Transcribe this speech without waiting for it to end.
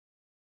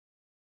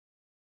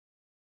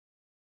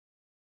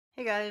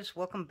Hey guys,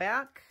 welcome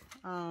back.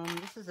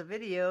 This is a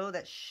video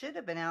that should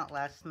have been out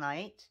last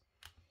night.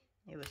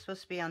 It was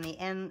supposed to be on the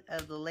end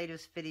of the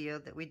latest video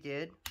that we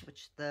did,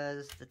 which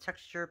does the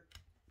texture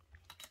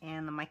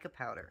and the mica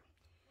powder.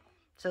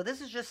 So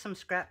this is just some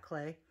scrap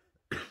clay,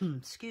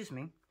 excuse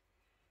me,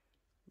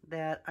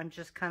 that I'm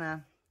just kind of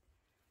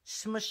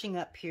smushing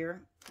up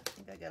here. I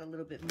think I got a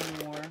little bit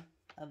more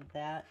of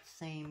that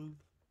same.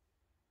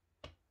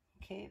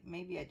 Okay,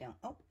 maybe I don't.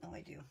 Oh, no,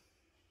 I do.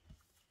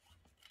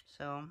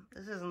 So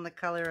this isn't the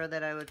color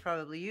that I would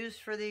probably use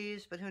for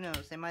these, but who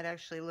knows, they might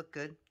actually look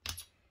good.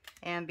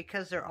 And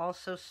because they're all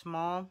so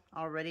small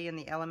already in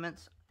the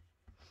elements,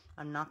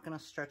 I'm not going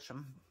to stretch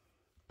them.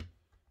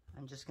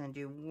 I'm just going to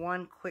do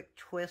one quick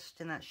twist,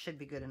 and that should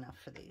be good enough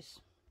for these.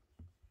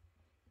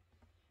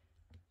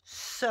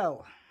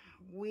 So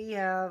we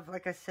have,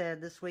 like I said,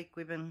 this week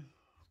we've been,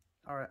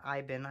 or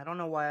I've been, I don't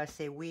know why I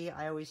say we,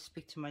 I always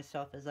speak to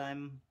myself as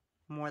I'm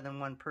more than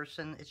one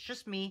person. It's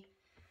just me.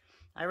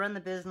 I run the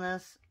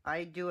business.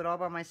 I do it all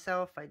by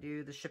myself. I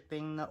do the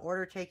shipping, the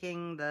order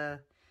taking, the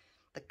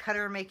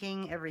cutter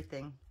making,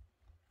 everything.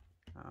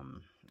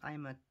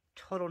 I'm a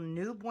total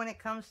noob when it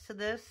comes to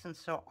this, and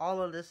so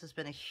all of this has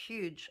been a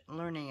huge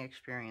learning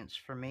experience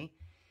for me,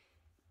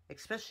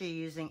 especially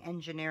using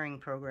engineering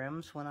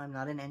programs when I'm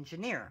not an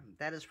engineer.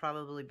 That has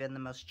probably been the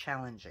most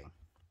challenging.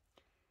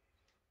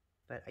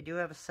 But I do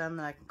have a son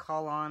that I can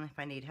call on if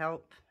I need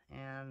help.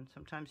 And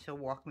sometimes he'll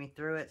walk me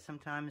through it.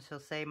 Sometimes he'll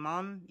say,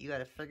 Mom, you got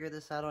to figure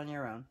this out on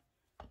your own.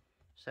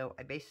 So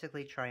I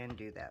basically try and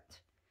do that.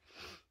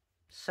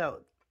 So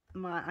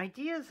my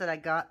ideas that I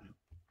got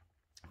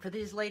for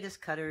these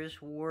latest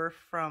cutters were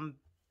from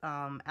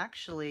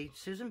actually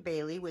Susan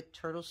Bailey with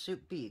Turtle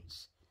Soup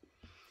Beads.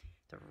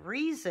 The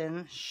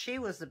reason she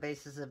was the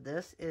basis of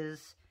this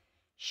is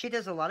she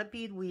does a lot of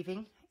bead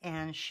weaving,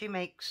 and she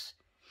makes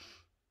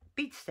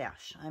bead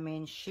stash. I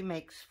mean, she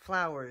makes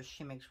flowers,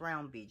 she makes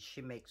round beads,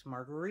 she makes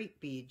marguerite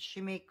beads,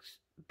 she makes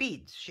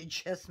beads. She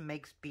just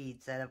makes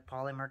beads out of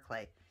polymer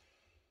clay.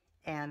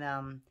 And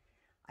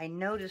I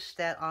noticed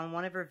that on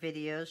one of her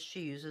videos,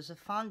 she uses a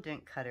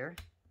fondant cutter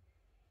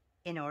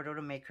in order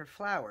to make her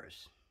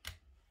flowers.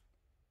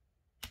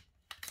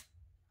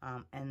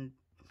 And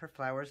her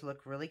flowers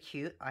look really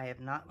cute. I have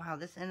not, wow,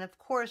 this, and of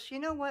course, you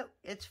know what?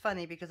 It's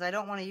funny because I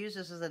don't want to use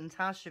this as a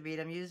Natasha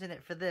bead. I'm using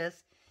it for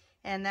this.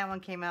 And that one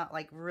came out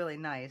like really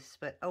nice,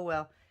 but oh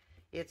well,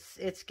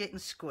 it's getting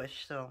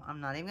squished, so I'm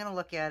not even going to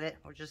look at it.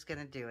 We're just going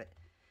to do it.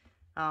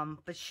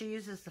 But she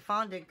uses the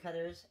fondant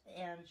cutters,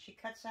 and she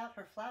cuts out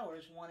her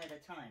flowers one at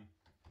a time.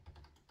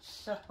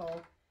 So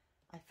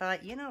I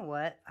thought, you know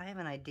what? I have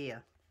an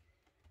idea.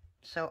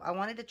 So I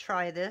wanted to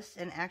try this,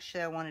 and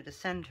actually I wanted to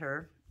send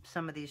her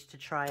some of these to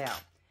try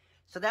out.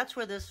 So that's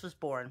where this was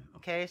born,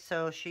 okay?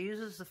 So she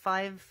uses the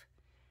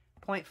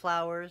 5-point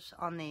flowers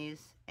on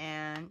these,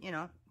 and you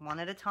know, one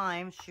at a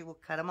time she will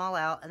cut them all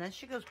out, and then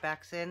she goes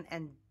back in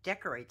and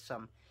decorates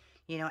them,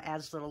 you know,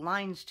 adds little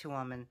lines to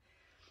them. And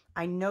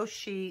I know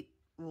she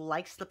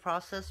likes the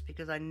process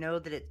because I know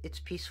that it's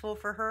peaceful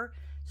for her,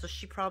 so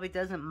she probably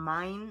doesn't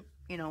mind,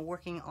 you know,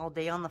 working all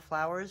day on the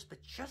flowers.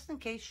 But just in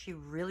case she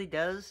really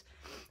does,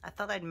 I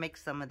thought I'd make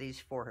some of these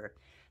for her.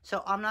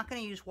 So I'm not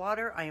going to use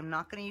water. I am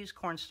not going to use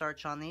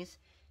cornstarch on these.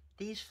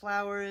 These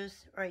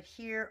flowers right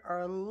here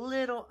are a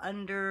little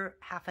under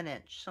 ½ an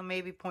inch, so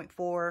maybe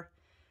 0.4.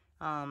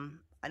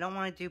 I don't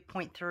want to do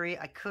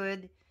 0.3. I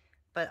could,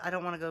 but I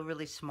don't want to go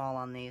really small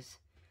on these.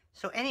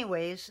 So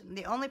anyways,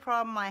 the only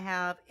problem I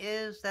have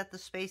is that the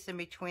space in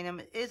between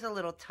them is a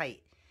little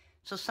tight.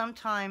 So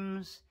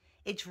sometimes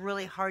it's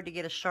really hard to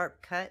get a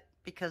sharp cut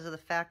because of the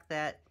fact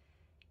that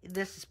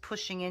this is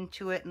pushing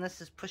into it and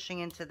this is pushing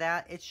into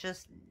that. It's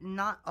just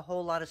not a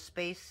whole lot of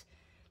space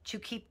to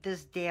keep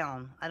this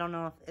down. I don't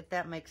know if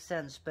that makes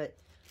sense, but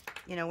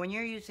you know, when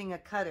you're using a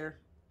cutter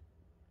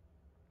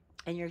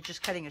and you're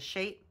just cutting a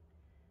shape,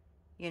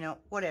 you know,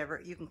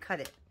 whatever, you can cut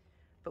it.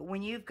 But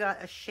when you've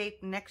got a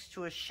shape next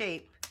to a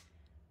shape,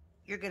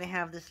 you're going to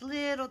have this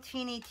little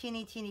teeny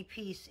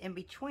piece in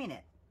between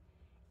it.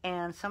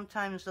 And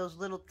sometimes those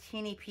little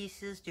teeny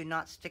pieces do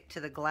not stick to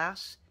the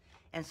glass,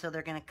 and so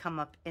they're going to come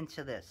up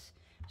into this.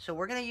 So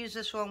we're going to use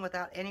this one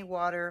without any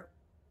water,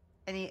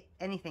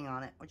 anything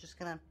on it. We're just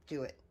going to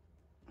do it.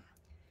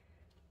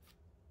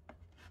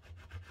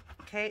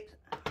 Okay,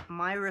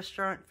 my wrists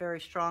aren't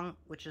very strong,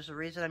 which is the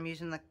reason I'm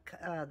using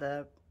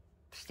the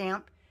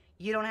stamp.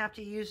 You don't have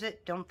to use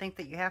it. Don't think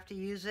that you have to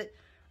use it.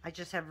 I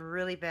just have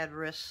really bad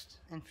wrists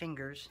and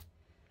fingers.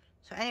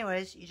 So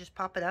anyways, you just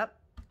pop it up.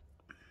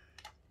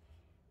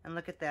 And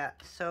look at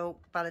that. So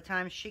by the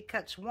time she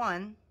cuts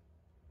one,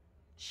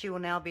 she will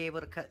now be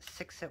able to cut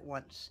 6 at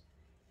once.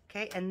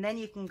 Okay, and then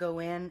you can go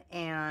in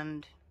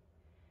and,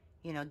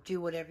 you know, do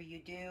whatever you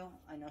do.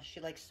 I know she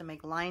likes to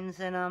make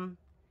lines in them.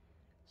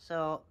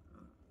 So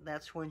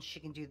that's when she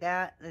can do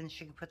that. Then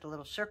she can put the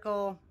little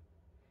circle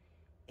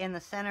in the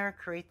center,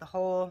 create the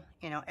hole,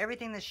 you know,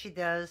 everything that she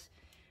does.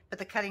 But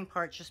the cutting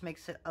part just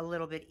makes it a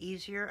little bit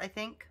easier, I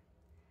think.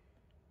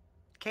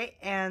 Okay,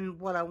 and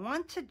what I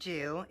want to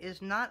do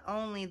is not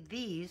only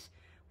these,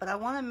 but I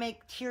want to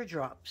make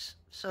teardrops.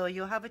 So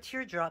you'll have a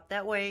teardrop.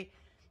 That way,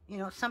 you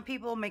know, some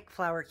people make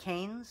flower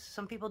canes.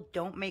 Some people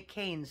don't make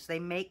canes. They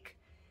make,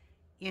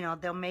 you know,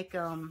 they'll make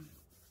their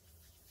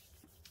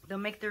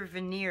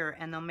veneer,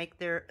 and they'll make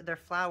their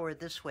flower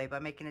this way by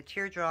making a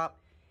teardrop,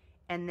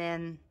 and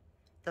then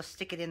they'll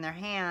stick it in their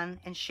hand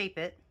and shape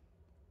it,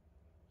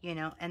 you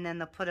know, and then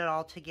they'll put it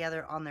all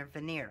together on their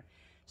veneer.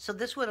 So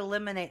this would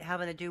eliminate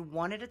having to do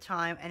one at a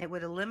time, and it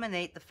would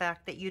eliminate the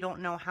fact that you don't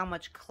know how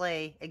much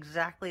clay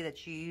exactly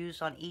that you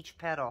use on each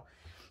petal.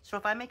 So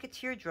if I make a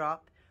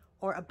teardrop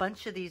or a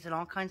bunch of these in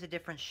all kinds of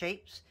different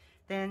shapes,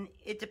 then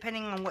it,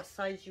 depending on what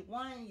size you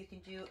want, you can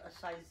do a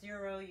size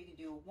 0, you can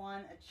do a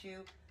 1, a 2.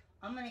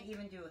 I'm going to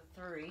even do a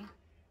 3.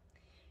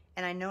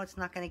 And I know it's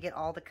not going to get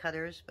all the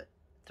cutters, but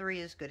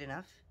 3 is good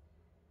enough.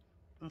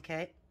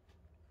 Okay.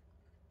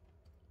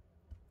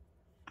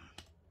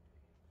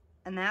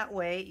 And that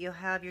way you'll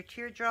have your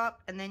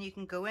teardrop, and then you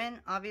can go in,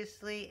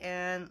 obviously,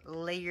 and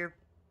lay your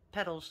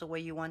petals the way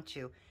you want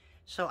to.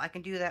 So I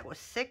can do that with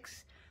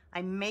 6.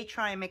 I may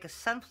try and make a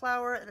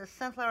sunflower. The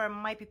sunflower, I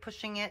might be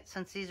pushing it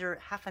since these are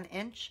 1/2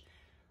 inch.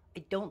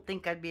 I don't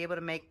think I'd be able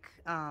to make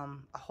a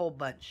whole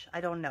bunch.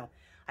 I don't know.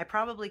 I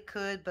probably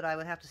could, but I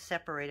would have to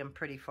separate them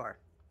pretty far.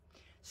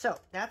 So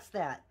that's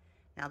that.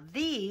 Now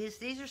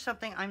these are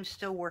something I'm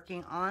still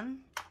working on,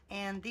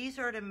 and these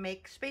are to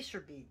make spacer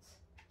beads.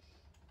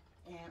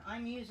 And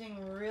I'm using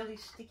really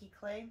sticky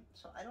clay,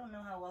 so I don't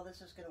know how well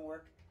this is going to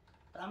work.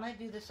 But I'm going to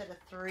do this at a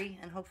 3,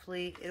 and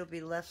hopefully it'll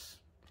be less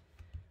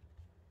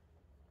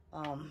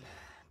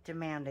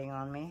demanding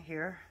on me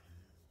here.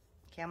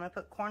 Okay, I'm going to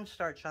put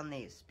cornstarch on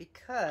these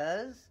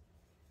because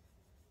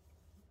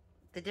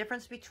the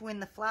difference between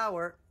the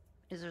flower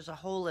is there's a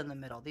hole in the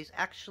middle. These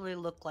actually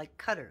look like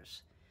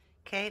cutters.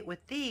 Okay,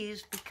 with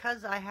these,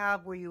 because I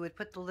have where you would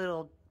put the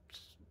little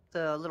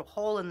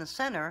hole in the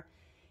center,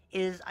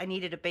 is I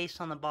needed a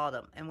base on the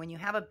bottom. And when you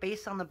have a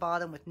base on the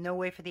bottom with no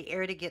way for the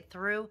air to get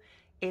through,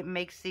 it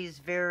makes these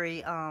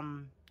very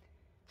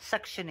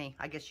suction-y,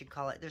 I guess you'd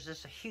call it. There's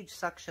just a huge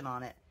suction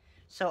on it.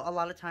 So a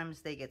lot of times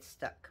they get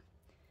stuck.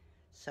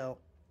 So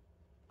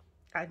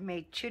I've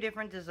made 2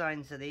 different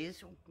designs of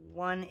these.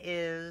 One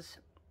is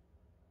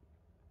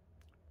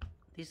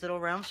these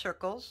little round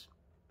circles.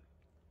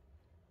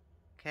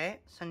 Okay,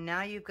 so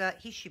now you've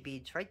got Heishi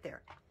beads right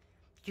there.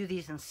 Do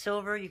these in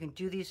silver, you can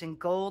do these in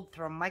gold,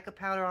 throw mica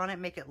powder on it,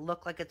 make it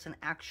look like it's an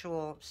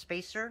actual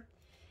spacer.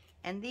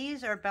 And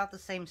these are about the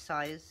same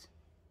size.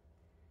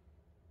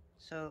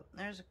 So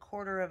there's a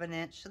 1/4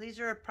 inch. So these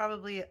are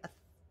probably a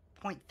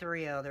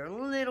 0.30. They're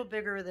a little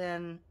bigger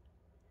than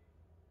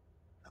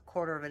a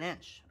 1/4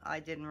 inch.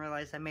 I didn't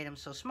realize I made them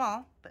so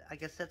small, but I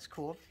guess that's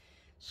cool.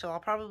 So I'll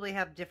probably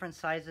have different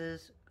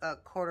sizes, a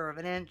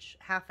 1/4 inch,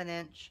 1/2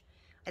 inch.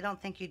 I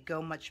don't think you'd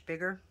go much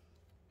bigger.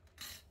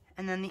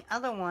 And then the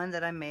other one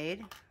that I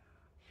made,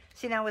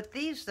 see now with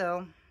these though,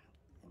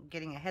 I'm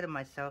getting ahead of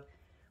myself,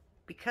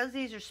 because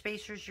these are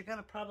spacers, you're going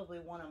to probably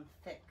want them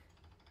thick.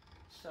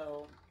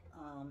 So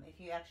if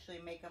you actually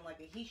make them like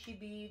a Heishi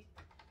bead,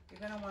 you're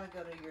going to want to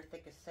go to your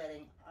thickest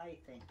setting, I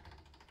think.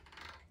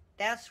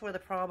 That's where the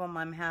problem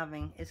I'm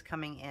having is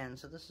coming in.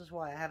 So this is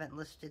why I haven't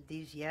listed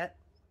these yet.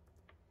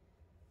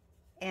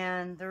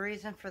 And the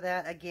reason for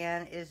that,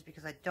 again, is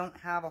because I don't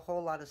have a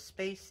whole lot of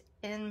space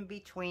in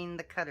between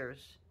the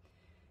cutters.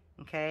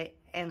 Okay,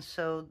 and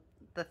so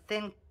the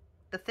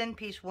thin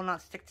piece will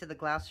not stick to the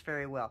glass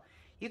very well.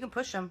 You can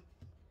push them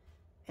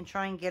and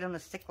try and get them to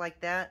stick like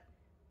that,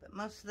 but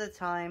most of the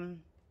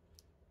time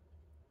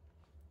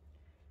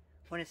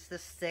when it's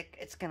this thick,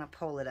 it's gonna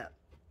pull it up.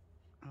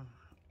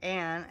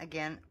 And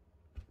again,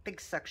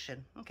 big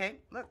suction. Okay,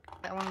 look,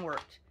 that one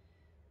worked.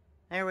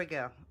 There we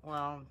go.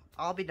 Well,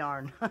 I'll be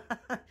darned.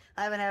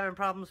 I've been having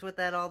problems with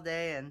that all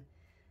day, and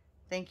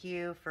thank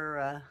you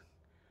for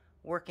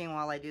working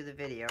while I do the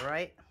video,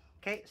 right?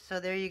 Okay, so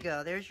there you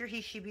go. There's your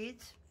Heishi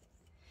beads.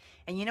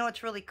 And you know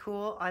what's really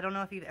cool? I don't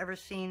know if you've ever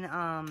seen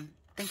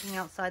Thinking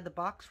Outside the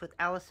Box with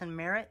Allison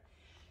Merritt.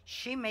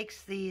 She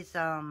makes these,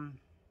 oh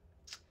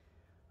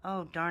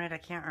darn it, I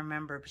can't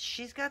remember. But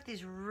she's got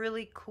these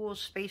really cool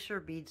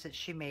spacer beads that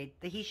she made,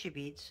 the Heishi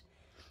beads.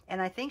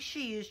 And I think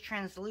she used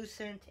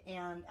translucent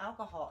and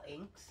alcohol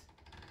inks.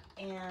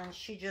 And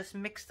she just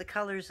mixed the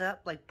colors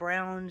up, like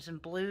browns and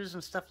blues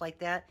and stuff like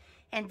that.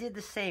 And did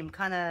the same,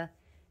 kind of,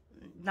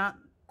 not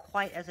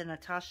quite as a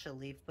Natasha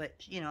leaf, but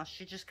you know,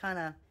 she just kind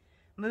of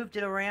moved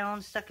it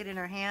around, stuck it in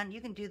her hand.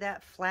 You can do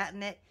that,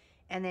 flatten it,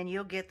 and then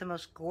you'll get the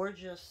most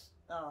gorgeous,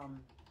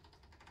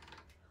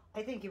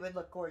 I think it would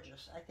look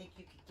gorgeous. I think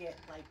you could get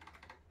like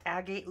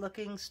agate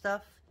looking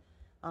stuff,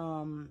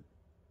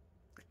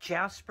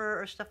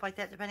 jasper or stuff like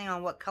that, depending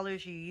on what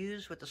colors you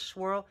use with the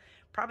swirl.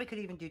 Probably could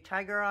even do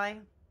tiger eye.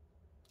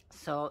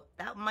 So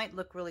that might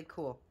look really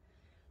cool.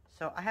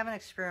 So I haven't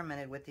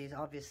experimented with these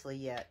obviously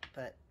yet,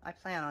 but I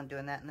plan on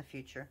doing that in the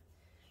future.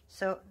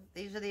 So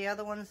these are the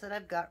other ones that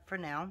I've got for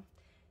now.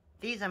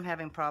 These I'm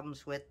having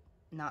problems with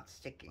not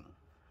sticking.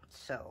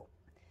 So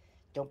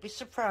don't be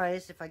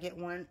surprised if I get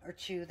 1 or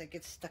 2 that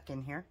get stuck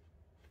in here.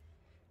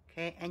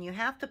 Okay, and you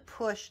have to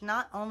push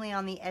not only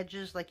on the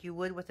edges like you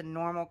would with a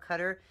normal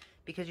cutter,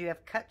 because you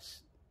have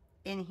cuts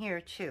in here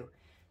too.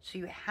 So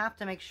you have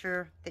to make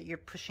sure that you're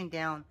pushing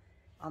down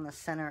on the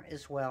center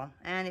as well.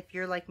 And if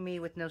you're like me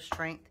with no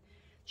strength,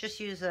 just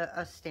use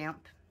a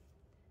stamp,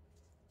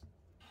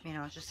 you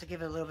know, just to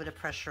give it a little bit of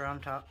pressure on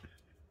top.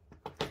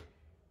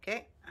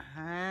 Okay,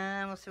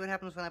 and we'll see what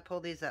happens when I pull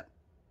these up.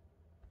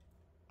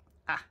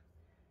 Ah,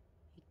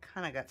 he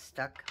kind of got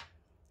stuck.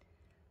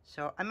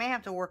 So I may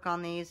have to work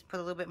on these, put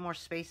a little bit more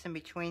space in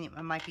between. It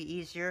might be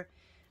easier.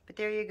 But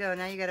there you go.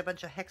 Now you got a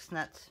bunch of hex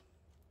nuts.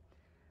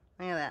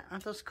 Look at that.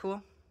 Aren't those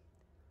cool?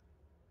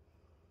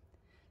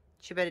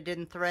 Too bad it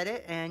didn't thread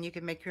it, and you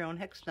can make your own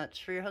hex nuts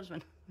for your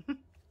husband.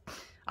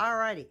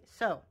 Alrighty,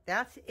 so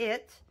that's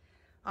it.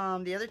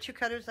 The other two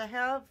cutters I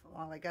have,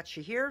 well, I got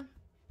you here.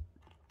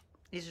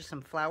 These are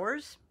some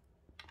flowers.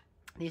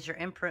 These are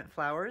imprint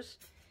flowers.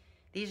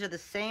 These are the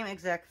same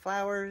exact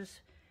flowers,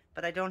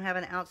 but I don't have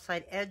an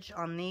outside edge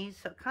on these,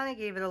 so it kind of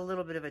gave it a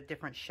little bit of a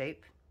different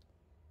shape.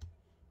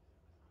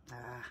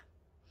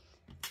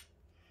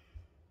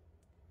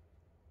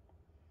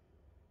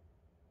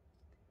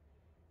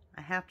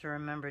 I have to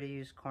remember to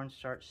use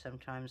cornstarch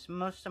sometimes.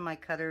 Most of my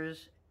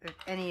cutters, if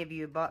any of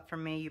you bought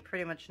from me, you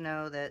pretty much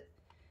know that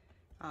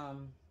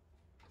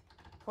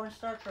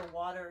cornstarch or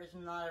water is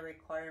not a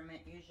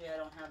requirement. Usually I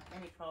don't have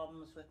any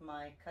problems with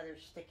my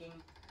cutters sticking.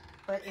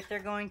 But if they're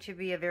going to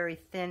be a very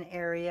thin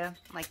area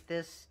like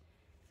this,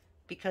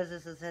 because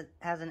this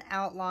has an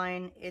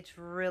outline, it's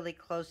really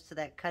close to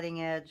that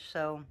cutting edge,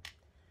 so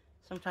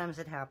sometimes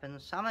it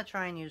happens. So I'm going to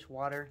try and use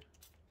water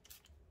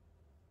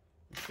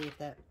and see if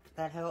that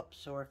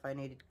helps, or if I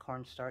needed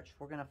cornstarch.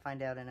 We're going to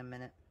find out in a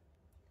minute.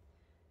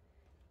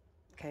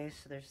 Okay,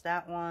 so there's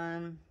that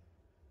one,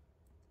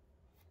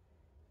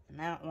 and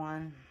that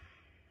one.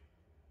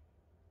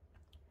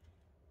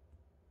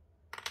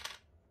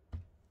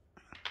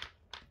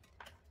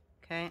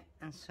 Okay,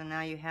 and so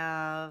now you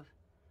have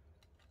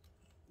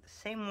the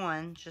same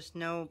one, just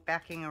no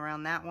backing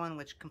around that one,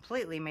 which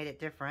completely made it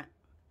different.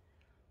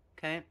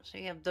 Okay, so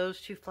you have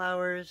those two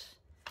flowers.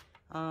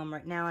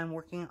 Right now I'm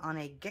working on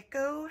a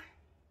gecko.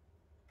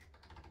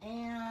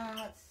 And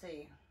let's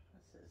see,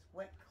 this is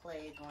wet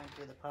clay going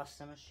through the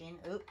pasta machine.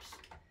 Oops.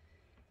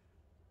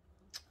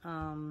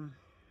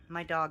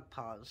 My dog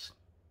paws.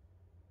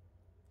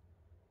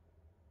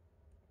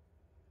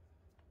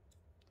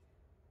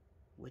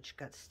 Which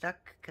got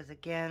stuck, because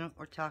again,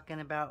 we're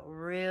talking about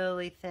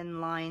really thin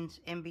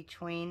lines in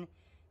between.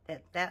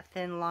 That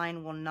thin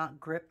line will not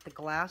grip the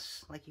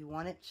glass like you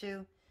want it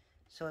to,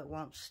 so it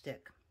won't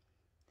stick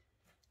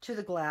to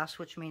the glass,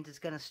 which means it's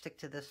going to stick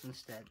to this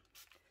instead.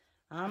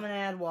 I'm going to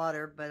add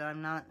water, but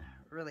I'm not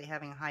really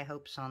having high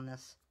hopes on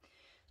this.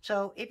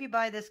 So if you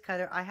buy this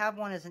cutter, I have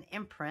one as an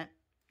imprint,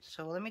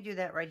 so let me do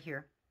that right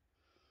here.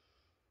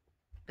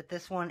 But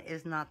this one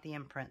is not the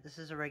imprint. This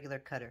is a regular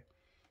cutter.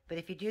 But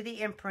if you do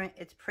the imprint,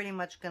 it's pretty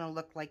much going to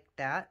look like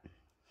that.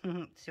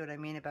 See what I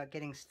mean about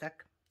getting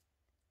stuck?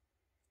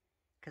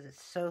 Because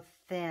it's so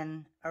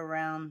thin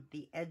around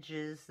the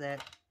edges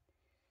that,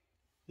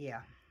 yeah.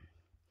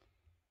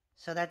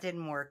 So that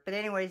didn't work. But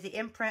anyways, the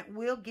imprint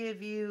will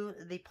give you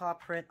the paw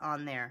print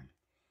on there.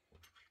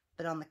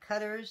 But on the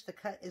cutters, the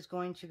cut is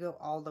going to go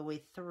all the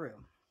way through.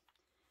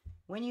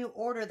 When you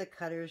order the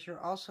cutters, you're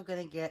also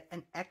going to get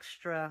an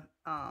extra,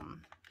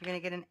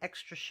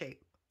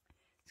 shape.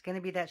 It's going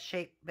to be that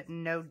shape, but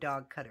no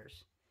dog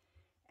cutters.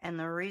 And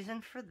the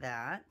reason for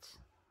that,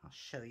 I'll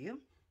show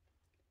you.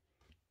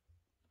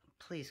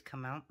 Please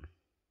come out.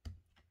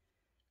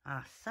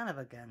 Ah, son of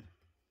a gun.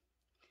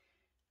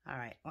 All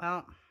right,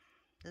 well,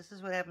 this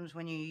is what happens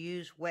when you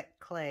use wet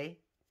clay,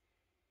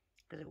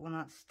 because it will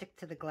not stick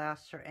to the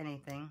glass or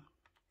anything.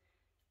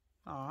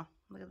 Aw,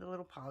 look at the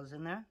little paws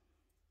in there.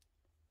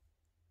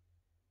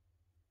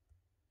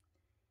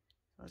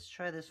 Let's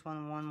try this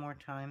one more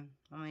time.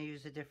 I'm going to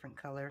use a different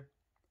color,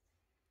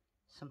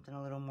 something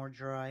a little more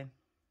dry.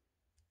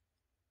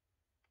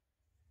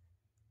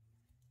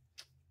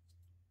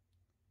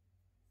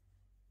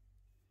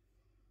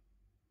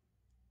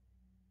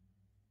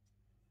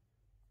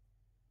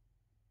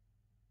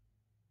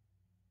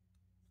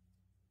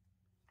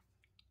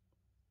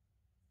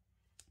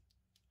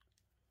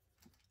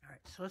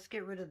 So let's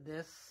get rid of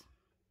this.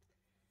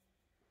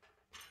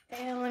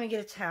 And let me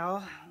get a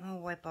towel. I'll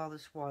wipe all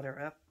this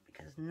water up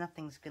because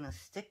nothing's going to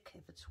stick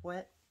if it's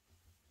wet.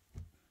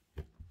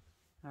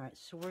 Alright,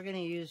 so we're going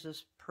to use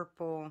this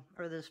purple,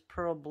 or this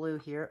pearl blue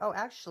here. Oh,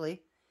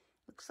 actually,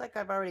 looks like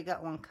I've already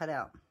got one cut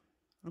out.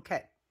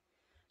 Okay,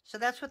 so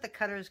that's what the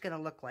cutter is going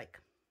to look like.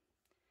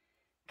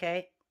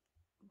 Okay,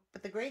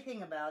 but the great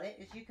thing about it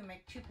is you can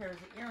make 2 pairs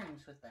of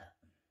earrings with that.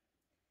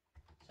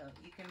 So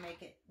you can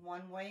make it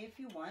one way if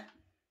you want.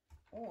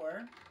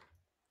 Or,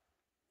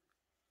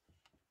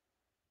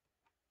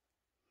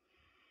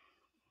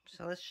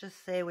 so let's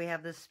just say we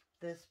have this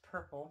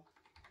purple.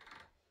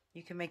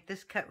 You can make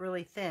this cut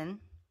really thin,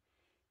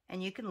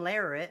 and you can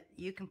layer it.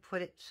 You can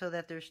put it so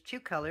that there's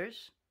 2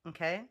 colors,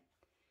 okay?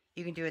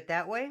 You can do it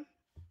that way.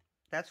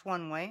 That's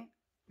one way.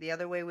 The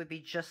other way would be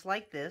just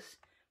like this,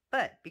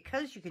 But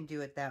because you can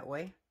do it that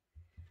way,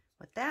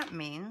 what that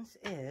means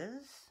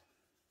is,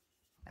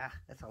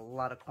 that's a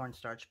lot of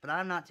cornstarch, but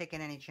I'm not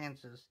taking any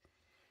chances.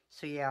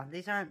 So yeah,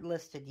 these aren't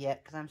listed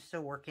yet because I'm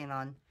still working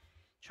on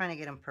trying to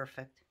get them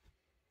perfect.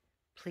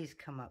 Please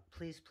come up,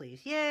 please,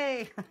 please.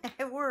 Yay,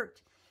 it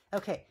worked.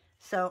 Okay,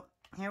 so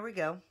here we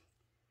go.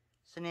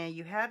 So now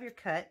you have your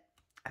cut.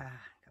 Got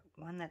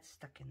one that's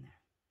stuck in there.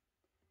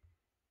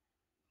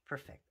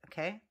 Perfect,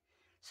 okay?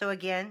 So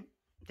again,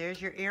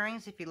 there's your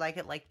earrings if you like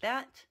it like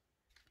that.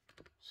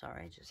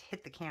 Sorry, I just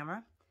hit the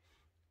camera.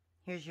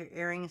 Here's your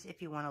earrings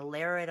if you want to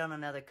layer it on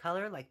another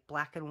color, like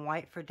black and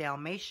white for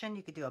Dalmatian.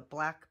 You could do a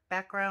black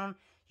background.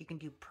 You can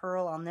do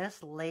pearl on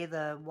this, lay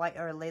the white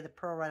or lay the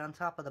pearl right on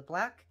top of the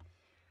black.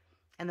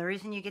 And the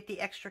reason you get the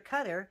extra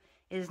cutter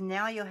is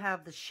now you'll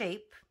have the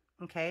shape,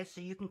 okay?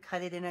 So you can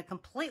cut it in a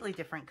completely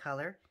different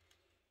color.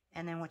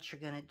 And then what you're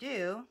going to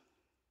do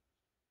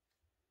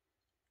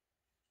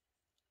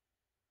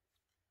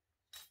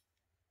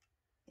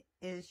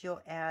is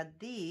you'll add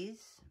these.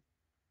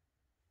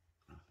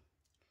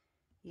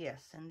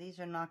 Yes, and these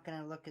are not going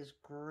to look as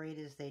great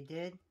as they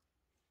did.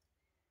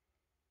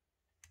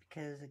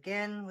 Because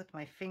again, with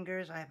my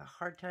fingers, I have a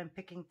hard time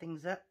picking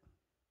things up.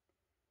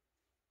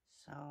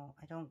 So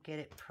I don't get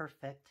it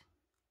perfect.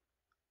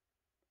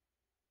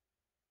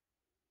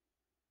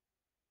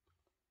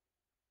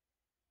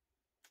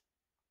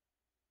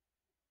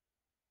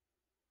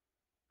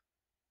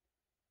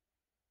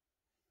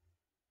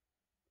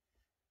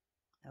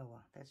 Oh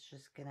well, that's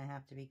just going to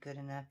have to be good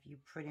enough. You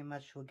pretty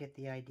much will get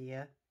the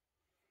idea.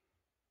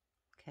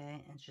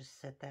 Okay, and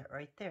just set that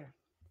right there.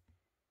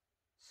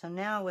 So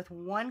now with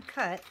one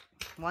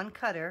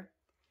cutter,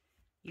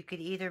 you could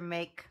either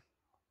make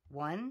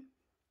one,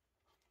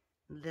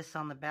 this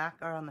on the back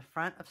or on the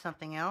front of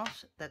something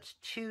else. That's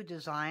two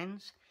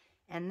designs.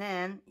 And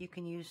then you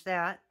can use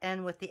that.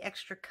 And with the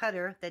extra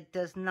cutter that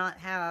does not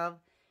have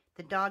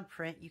the dog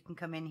print, you can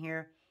come in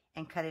here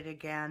and cut it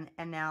again.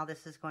 And now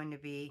this is going to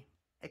be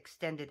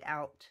extended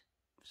out.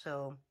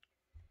 So,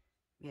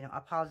 you know, a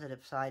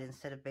positive side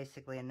instead of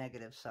basically a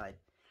negative side.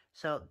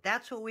 So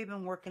that's what we've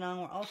been working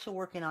on. We're also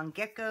working on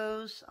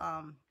geckos.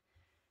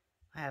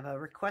 I have a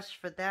request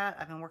for that.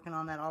 I've been working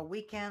on that all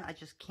weekend. I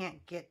just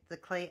can't get the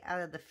clay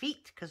out of the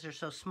feet because they're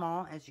so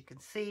small. As you can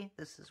see,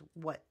 this is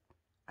what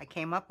I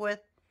came up with.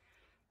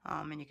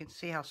 And you can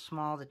see how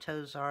small the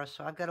toes are.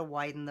 So I've got to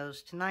widen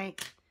those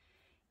tonight.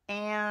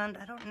 And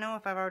I don't know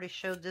if I've already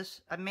showed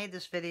this. I've made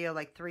this video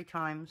like 3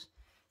 times.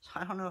 So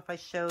I don't know if I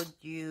showed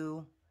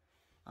you...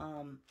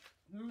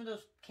 remember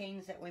those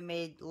canes that we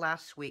made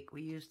last week?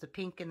 We used the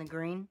pink and the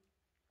green.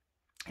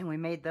 And we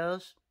made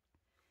those.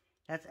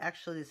 That's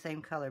actually the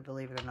same color,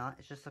 believe it or not.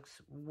 It just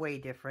looks way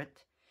different.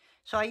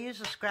 So I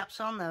used the scraps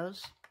on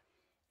those.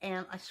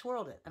 And I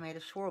swirled it. I made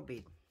a swirl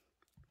bead.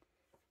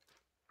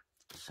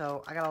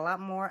 So I got a lot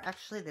more.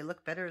 Actually, they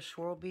look better as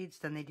swirl beads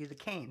than they do the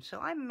cane. So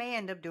I may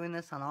end up doing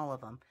this on all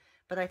of them.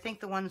 But I think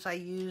the ones I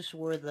used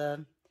were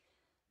the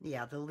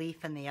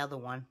leaf and the other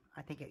one.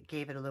 I think it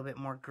gave it a little bit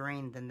more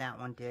green than that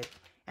one did.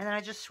 And then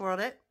I just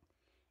swirled it.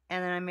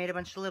 And then I made a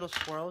bunch of little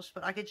swirls.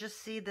 But I could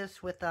just see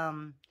this with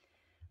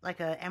like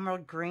a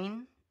emerald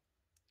green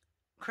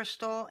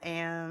crystal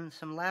and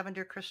some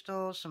lavender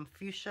crystals, some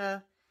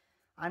fuchsia.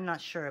 I'm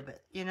not sure,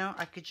 but you know,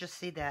 I could just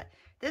see that.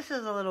 This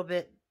is a little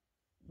bit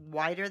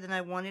wider than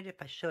I wanted.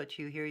 If I show it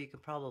to you here, you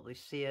can probably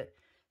see it.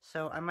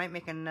 So I might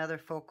make another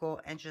focal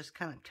and just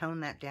kind of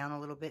tone that down a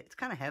little bit. It's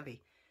kind of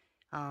heavy,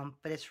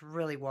 but it's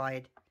really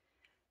wide.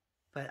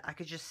 But I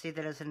could just see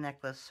that as a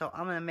necklace. So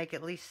I'm going to make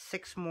at least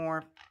 6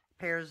 more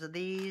pairs of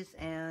these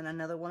and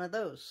another one of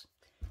those.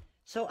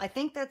 So I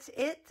think that's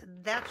it.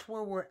 That's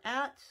where we're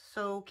at.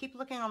 So keep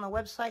looking on the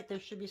website. There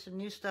should be some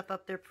new stuff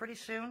up there pretty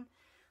soon.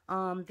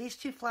 These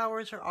 2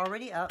 flowers are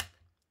already up.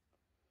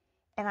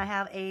 And I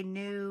have a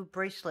new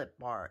bracelet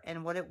bar.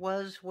 And what it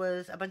was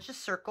a bunch of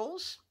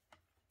circles.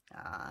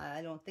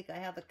 I don't think I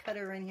have a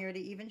cutter in here to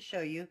even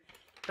show you.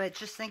 But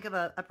just think of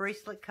a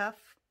bracelet cuff.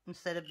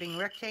 Instead of being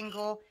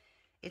rectangle,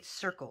 it's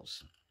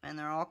circles. And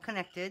they're all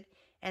connected.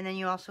 And then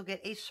you also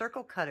get a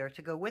circle cutter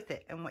to go with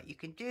it. And what you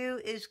can do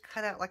is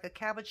cut out like a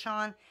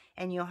cabochon.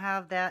 And you'll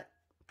have that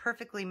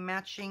perfectly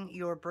matching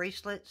your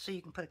bracelet. So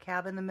you can put a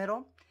cab in the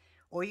middle.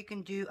 Or you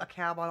can do a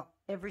cab on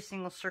every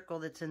single circle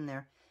that's in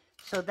there.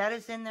 So that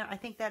is in there. I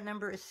think that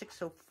number is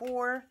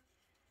 604.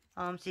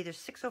 It's either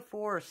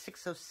 604 or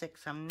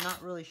 606. I'm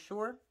not really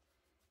sure.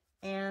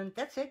 And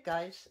that's it,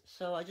 guys.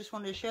 So I just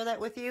wanted to share that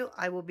with you.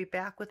 I will be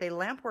back with a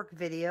lampwork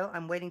video.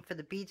 I'm waiting for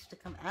the beads to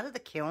come out of the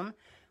kiln,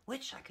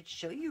 which I could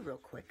show you real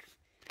quick.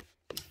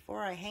 Before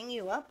I hang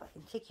you up, I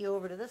can take you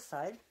over to this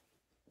side.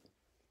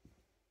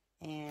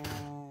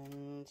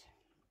 And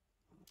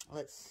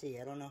let's see.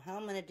 I don't know how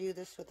I'm going to do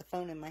this with the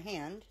phone in my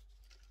hand.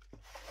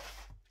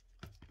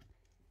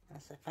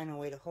 Unless I find a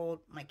way to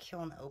hold my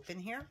kiln open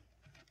here.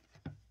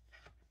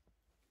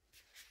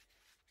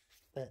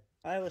 But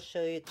I will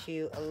show it to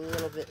you a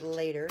little bit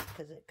later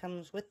because it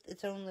comes with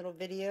its own little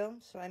video.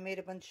 So I made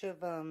a bunch of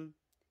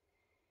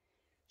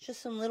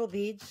just some little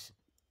beads.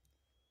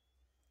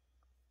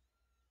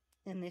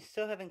 And they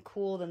still haven't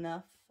cooled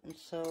enough, and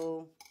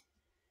so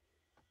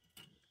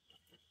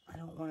I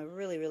don't want to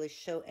really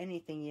show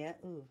anything yet.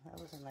 Ooh, that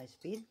was a nice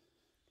bead.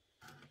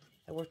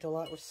 I worked a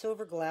lot with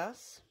silver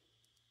glass,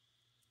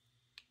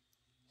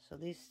 so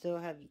these still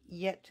have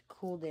yet to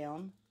cool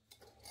down.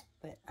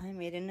 But I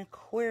made an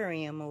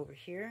aquarium over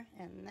here,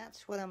 and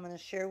that's what I'm going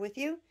to share with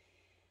you.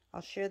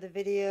 I'll share the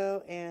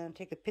video and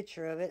take a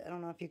picture of it. I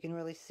don't know if you can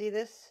really see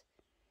this.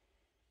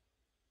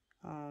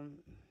 I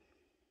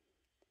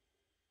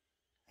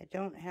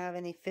don't have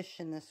any fish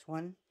in this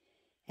one,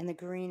 and the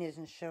green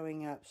isn't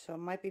showing up, so it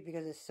might be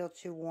because it's still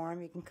too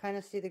warm. You can kind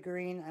of see the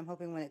green. I'm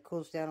hoping when it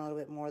cools down a little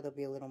bit more, there'll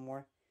be a little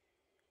more.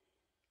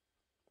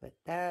 But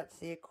that's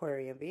the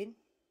aquarium bead.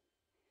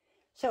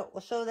 So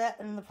we'll show that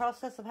in the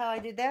process of how I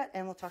did that,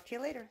 and we'll talk to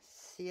you later.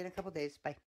 See you in a couple days. Bye.